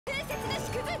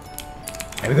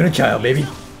And we're gonna child, baby.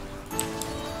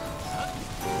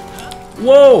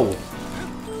 Whoa!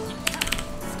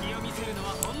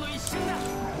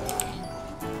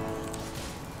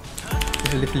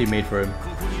 This is literally made for him.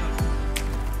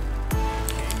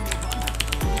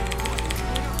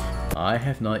 I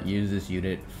have not used this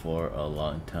unit for a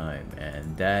long time,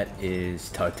 and that is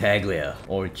Tartaglia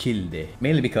or Childe.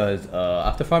 Mainly because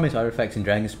after farming his artifacts in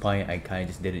Dragon's Pine, I kind of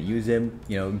just didn't use him.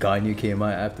 You know, Ganyu came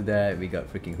out after that. We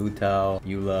got freaking Hu Tao,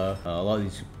 Eula. A lot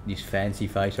of these fancy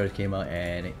 5-stars came out,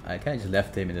 and I kind of just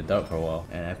left him in the dark for a while.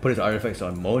 And I put his artifacts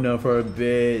on Mona for a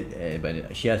bit,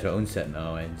 but she has her own set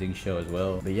now, and Xingqiu as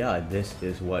well. But yeah, this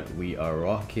is what we are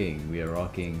rocking. We are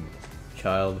rocking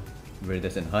Childe,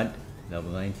 Viridescent Hunt, level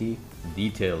 90.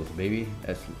 Details, baby.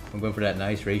 I'm going for that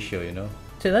nice ratio, you know.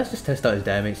 So let's just test out his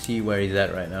damage, see where he's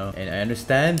at right now. And I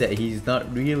understand that he's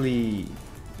not really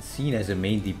seen as a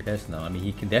main DPS now. I mean,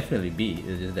 he can definitely be.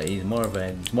 It's just that he's more of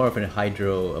a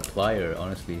hydro applier,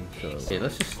 honestly. So okay,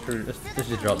 let's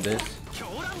just drop this.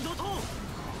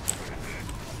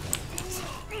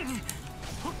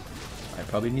 I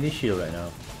probably need a shield right now.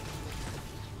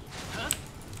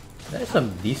 That is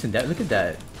some decent damage. Look at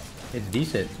that. It's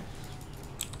decent.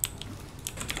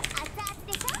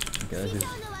 Okay, let's just...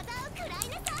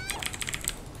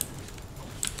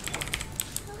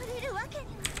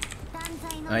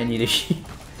 I need a shield.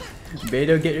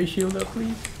 Beto, get your shield up,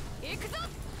 please.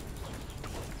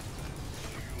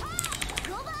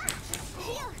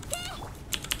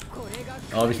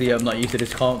 Obviously, I'm not used to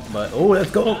this comp, but oh,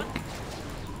 let's go!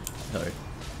 Sorry.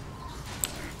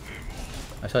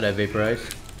 I saw that vaporize.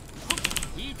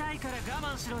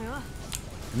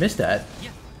 Missed that.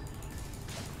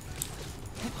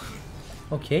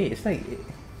 Okay, it's like...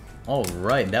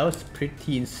 Alright, that was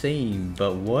pretty insane,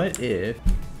 but what if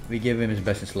we give him his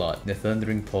best in slot? The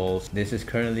Thundering Pulse. This is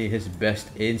currently his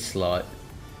best in slot.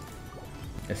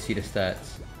 Let's see the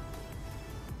stats.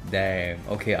 Damn.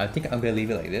 Okay, I think I'm gonna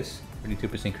leave it like this.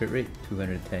 32% crit rate,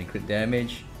 210 crit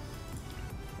damage,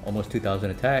 almost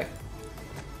 2000 attack.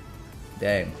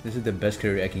 Damn, this is the best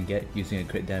crit rate I can get using a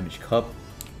crit damage cup.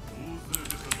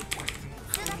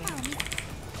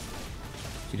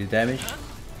 See the damage?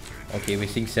 Okay, we're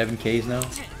seeing 7Ks now.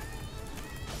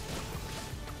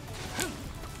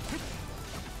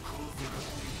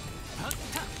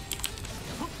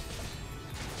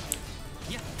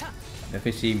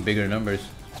 Definitely seeing bigger numbers.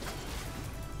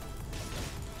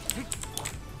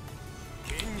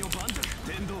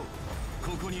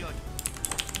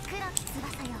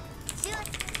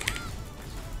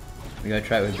 We gotta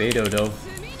try it with Beto though.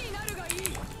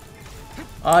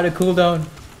 Ah, the cooldown!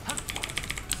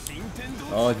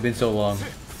 Oh, it's been so long.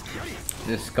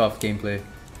 This scuff gameplay.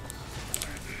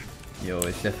 Yo,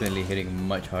 it's definitely hitting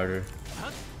much harder.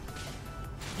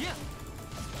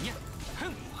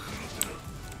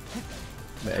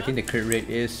 But I think the crit rate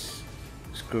is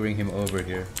screwing him over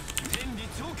here.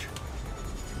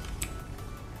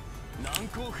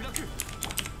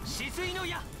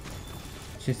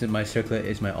 Since my circlet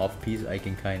is my off piece, I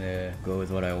can kinda go with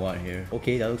what I want here.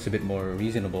 Okay, that looks a bit more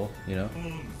reasonable, you know?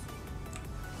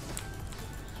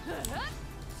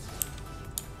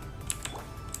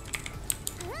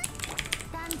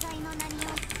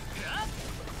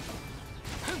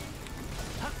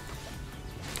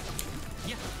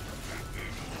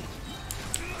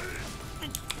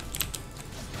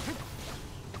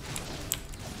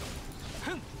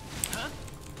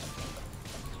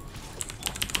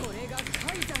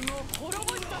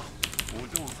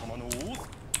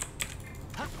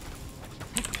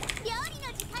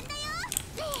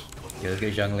 Okay, let's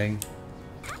get Zhangling.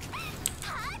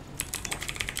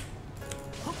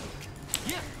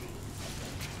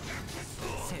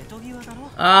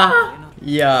 Ah!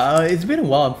 Yeah, it's been a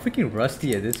while. I'm freaking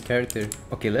rusty at this character.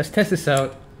 Okay, let's test this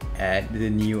out at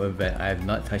the new event. I have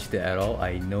not touched it at all.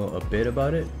 I know a bit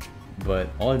about it, but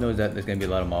all I know is that there's gonna be a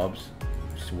lot of mobs,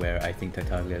 which is where I think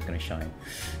Tartaglia is gonna shine.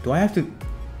 Do I have to...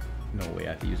 No way, I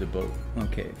have to use a boat.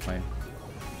 Okay, fine.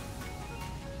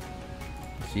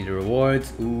 See the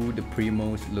rewards. Ooh, the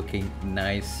primos looking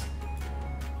nice.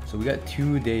 So we got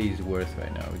 2 days worth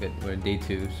right now. We're on day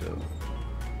 2, so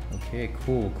okay,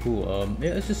 cool.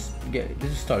 Yeah, let's just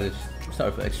start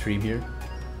with extreme here.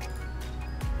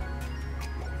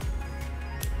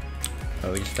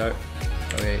 Oh, we just start.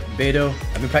 Okay, Beto,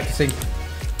 I've been practicing.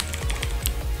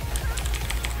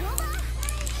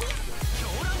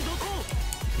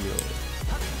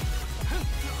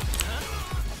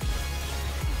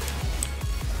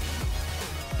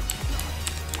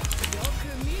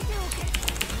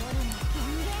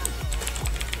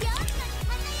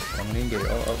 Get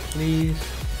it all up, please.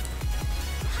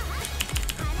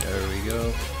 There we we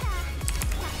go.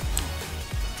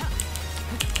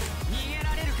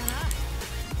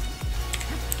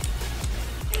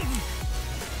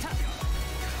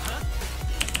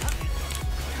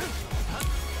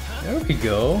 There we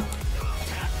go.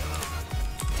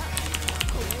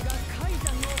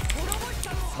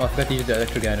 Oh, I forgot to use the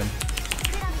electric item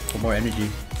for more energy.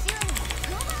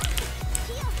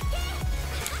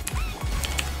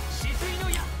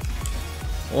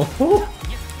 Oh,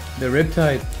 the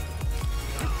Riptide.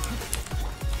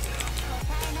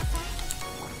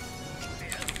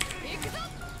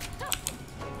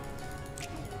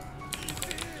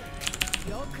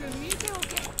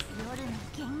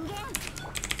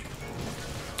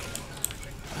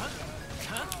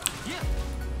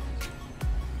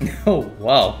 Oh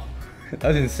wow, that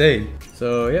was insane.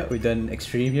 So yeah, we've done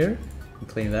extreme here.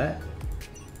 Claim that.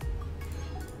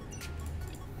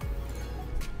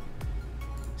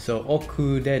 So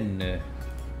Okuden.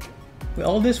 Wait,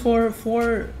 all this for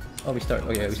oh, we start.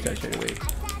 Oh yeah, we start straight away.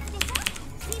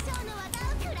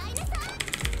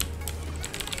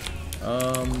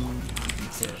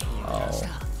 Okay. Oh.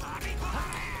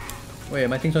 Wait,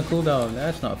 my thing's on cooldown.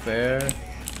 That's not fair.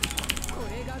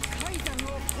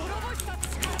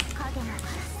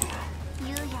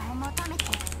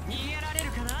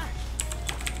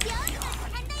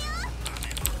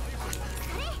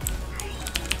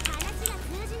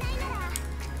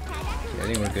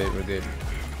 I think we're good, we're good.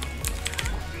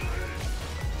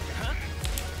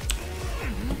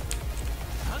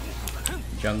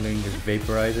 Jungling is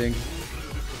vaporizing.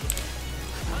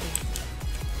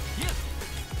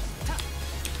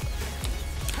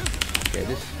 Okay,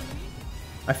 this...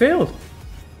 I failed!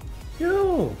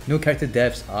 Yo! No character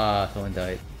deaths. Ah, someone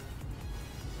died.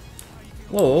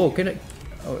 Whoa, whoa, can I...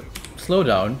 Oh, slow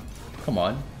down. Come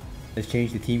on. Let's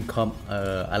change the team comp.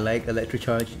 I like Electric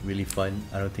Charge, really fun.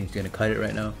 I don't think it's gonna cut it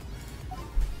right now.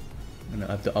 I'm gonna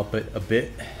have to up it a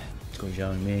bit. Let's go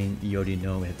Zhang Ming. You already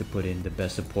know we have to put in the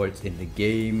best supports in the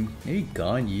game. Maybe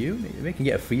Ganyu? Maybe I can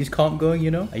get a freeze comp going,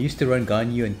 you know? I used to run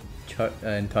Ganyu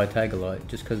and Tartag a lot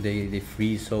just because they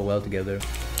freeze so well together.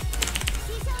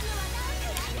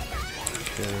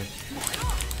 Sure.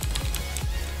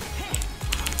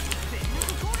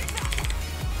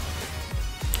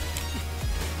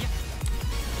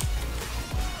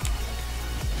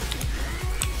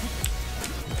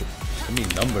 So many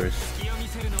numbers.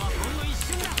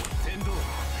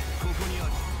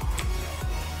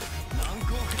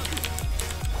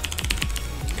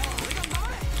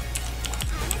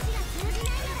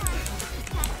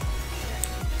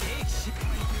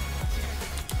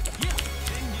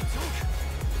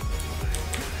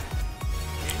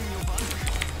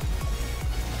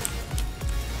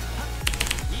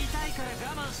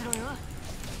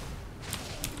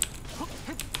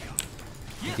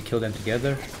 Need to kill them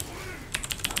together.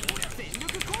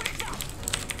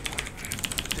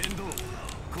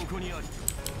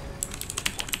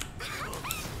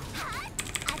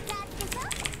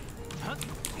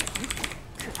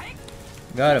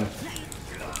 Got him.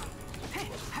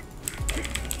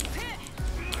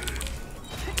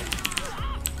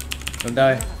 Don't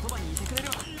die.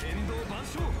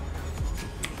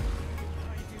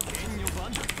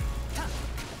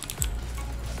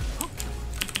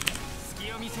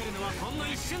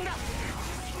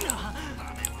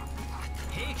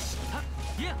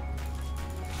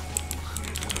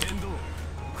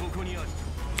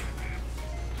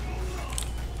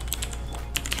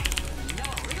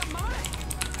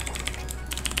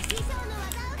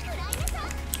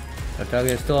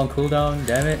 Target is still on cooldown,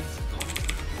 damn it.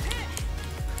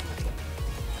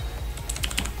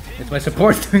 It's my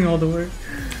support doing all the work.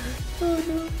 Oh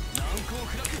no.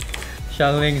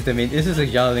 Xiangling's the main. This is a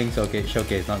Xiangling's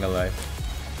showcase, not gonna lie.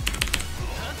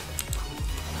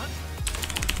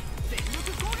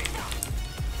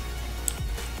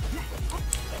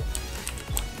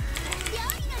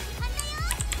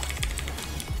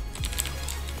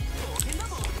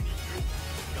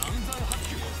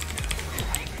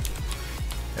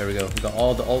 There we go, we got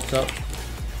all the ults up.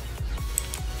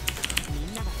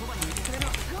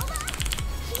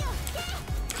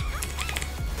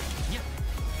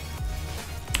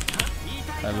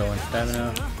 I'm low on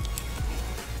stamina.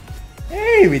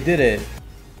 Hey, we did it!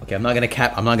 Okay, I'm not gonna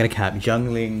cap.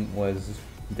 Jungling was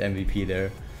the MVP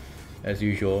there, as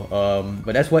usual.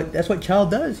 But that's what Childe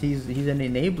does. He's an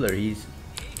enabler. He's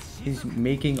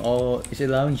making he's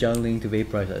allowing Jungling to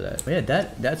vaporize like that. But yeah,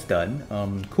 that's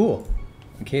done. Cool.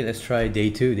 Okay, let's try day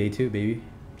two, baby.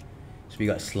 So we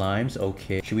got slimes.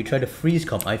 Okay, should we try the freeze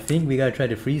comp? I think we gotta try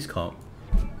the freeze comp.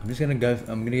 I'm gonna give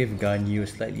Ganyu a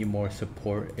slightly more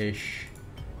support-ish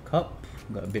cup.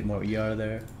 Got a bit more ER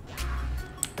there.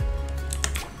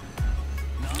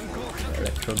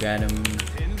 Electroganum.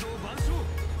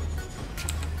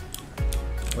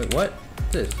 Wait, what?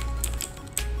 What's this?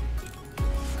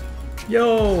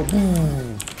 Yo!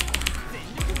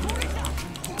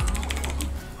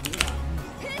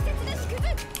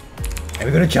 And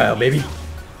we got a child, baby.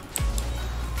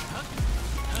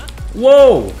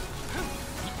 Whoa!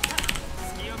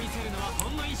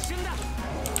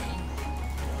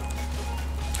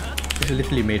 This is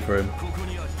literally made for him.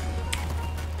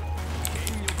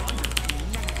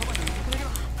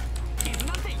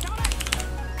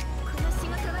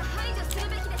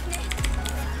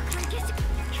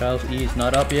 Child's E is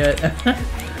not up yet.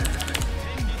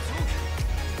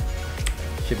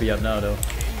 Should be up now though.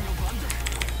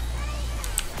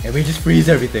 And we just freeze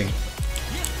everything.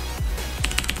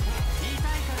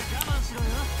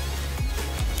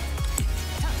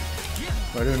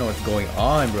 I don't know what's going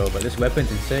on, bro, but this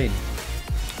weapon's insane.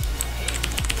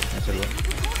 That's a look.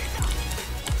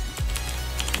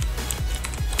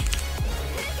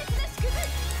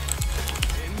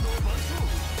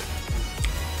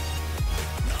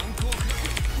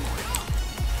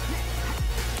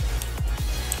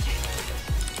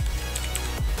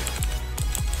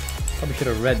 Probably should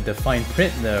have read the fine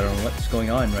print there on what's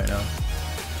going on right now.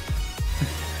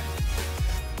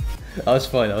 That was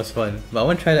fun, that was fun. But I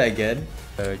want to try that again.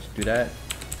 Just do that.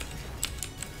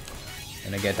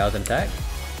 And I get 1000 attack.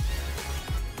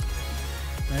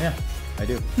 Oh yeah, I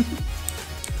do.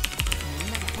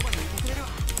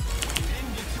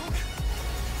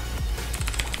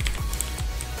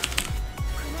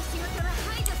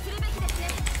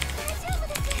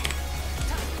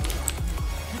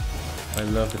 I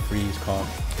love the freeze comp,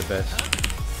 it's the best.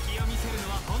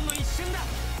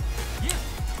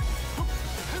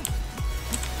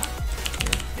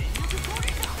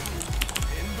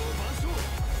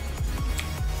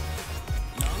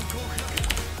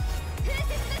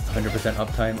 100%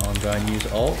 uptime on Ganyu's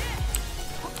ult.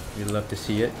 We'd love to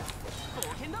see it.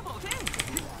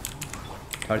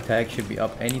 Our tag should be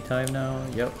up anytime now.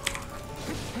 Yep.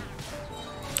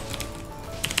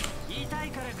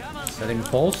 Setting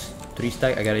pulse. 3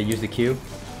 stack. I gotta use the Q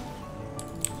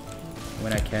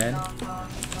when I can.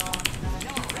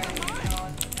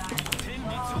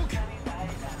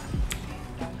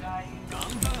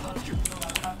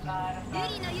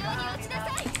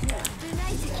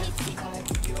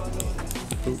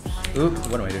 Oops. Oops.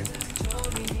 What am I doing?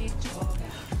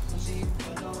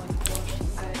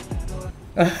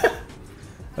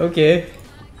 Okay.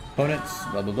 Opponents.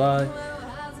 Blah blah blah.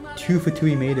 2 for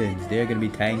 2 maidens. They're gonna be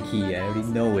tanky. I already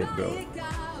know it, bro.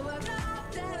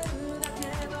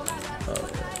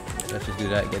 Let's just do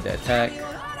that. Get that attack.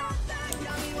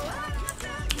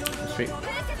 Straight.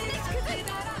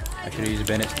 I should use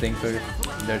Bennett's thing first.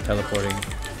 They're teleporting.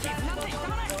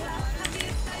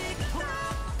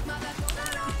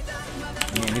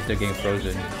 Yeah, at least they're getting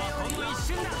frozen.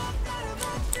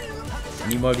 I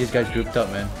need more of these guys grouped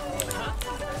up, man.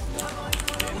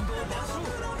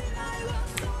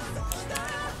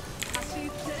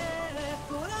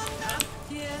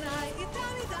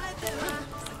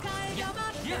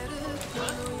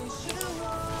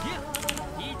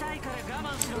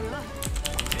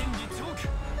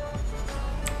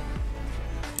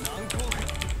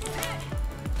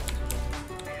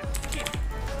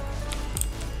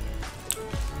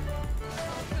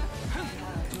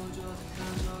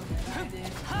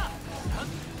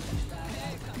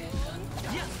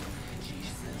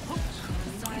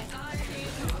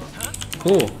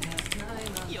 Cool.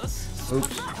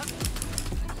 Oops.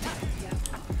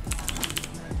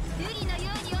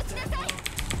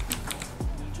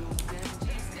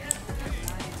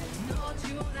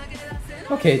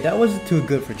 Okay, that wasn't too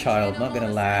good for Childe, not gonna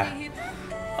lie.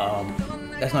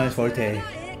 That's not his forte.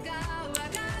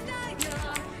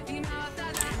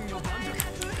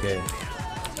 Okay.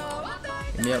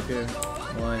 Get me up here.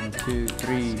 1, 2,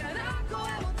 3.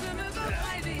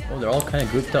 Oh, they're all kind of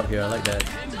grouped up here, I like that.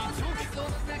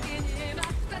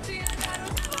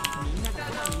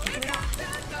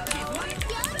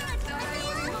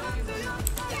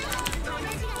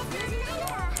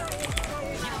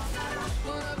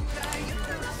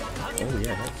 Oh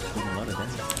yeah, that's doing a lot of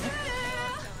damage.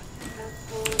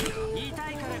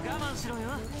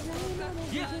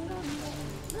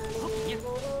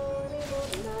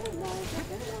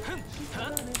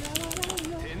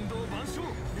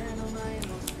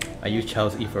 I used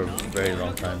Childe's E for a very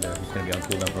long time there. He's gonna be on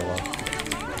cooldown for a while.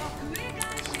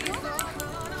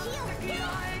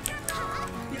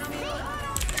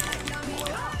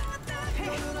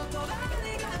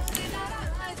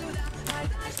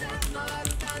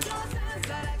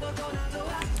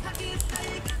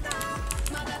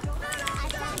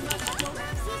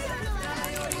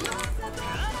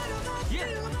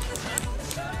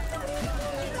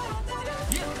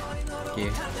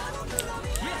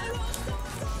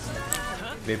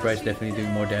 Vaporize definitely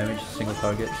doing more damage, single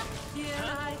targets.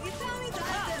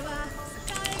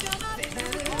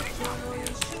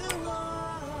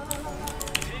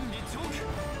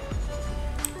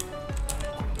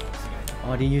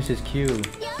 Oh, he used his Q.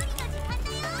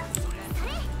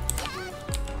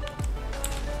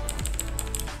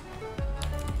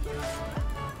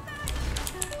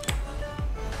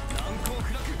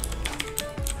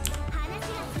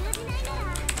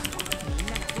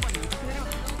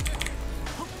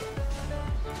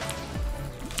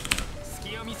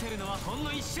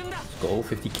 Go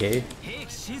 50k.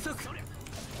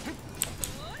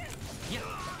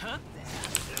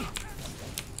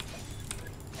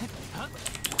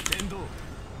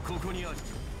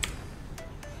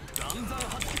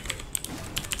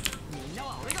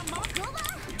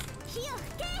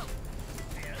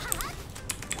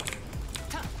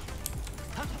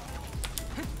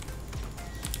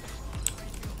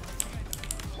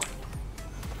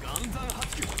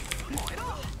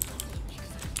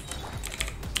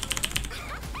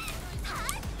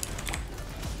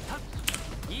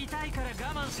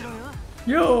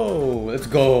 Yo, let's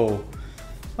go.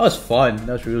 That was fun.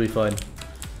 That was really fun.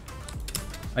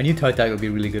 I knew Tag would be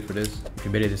really good for this. If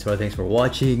you made it this far, thanks for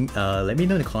watching. Let me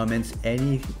know in the comments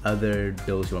any other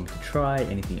builds you want me to try,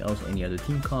 anything else, any other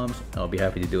team comps. I'll be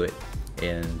happy to do it.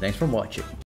 And thanks for watching.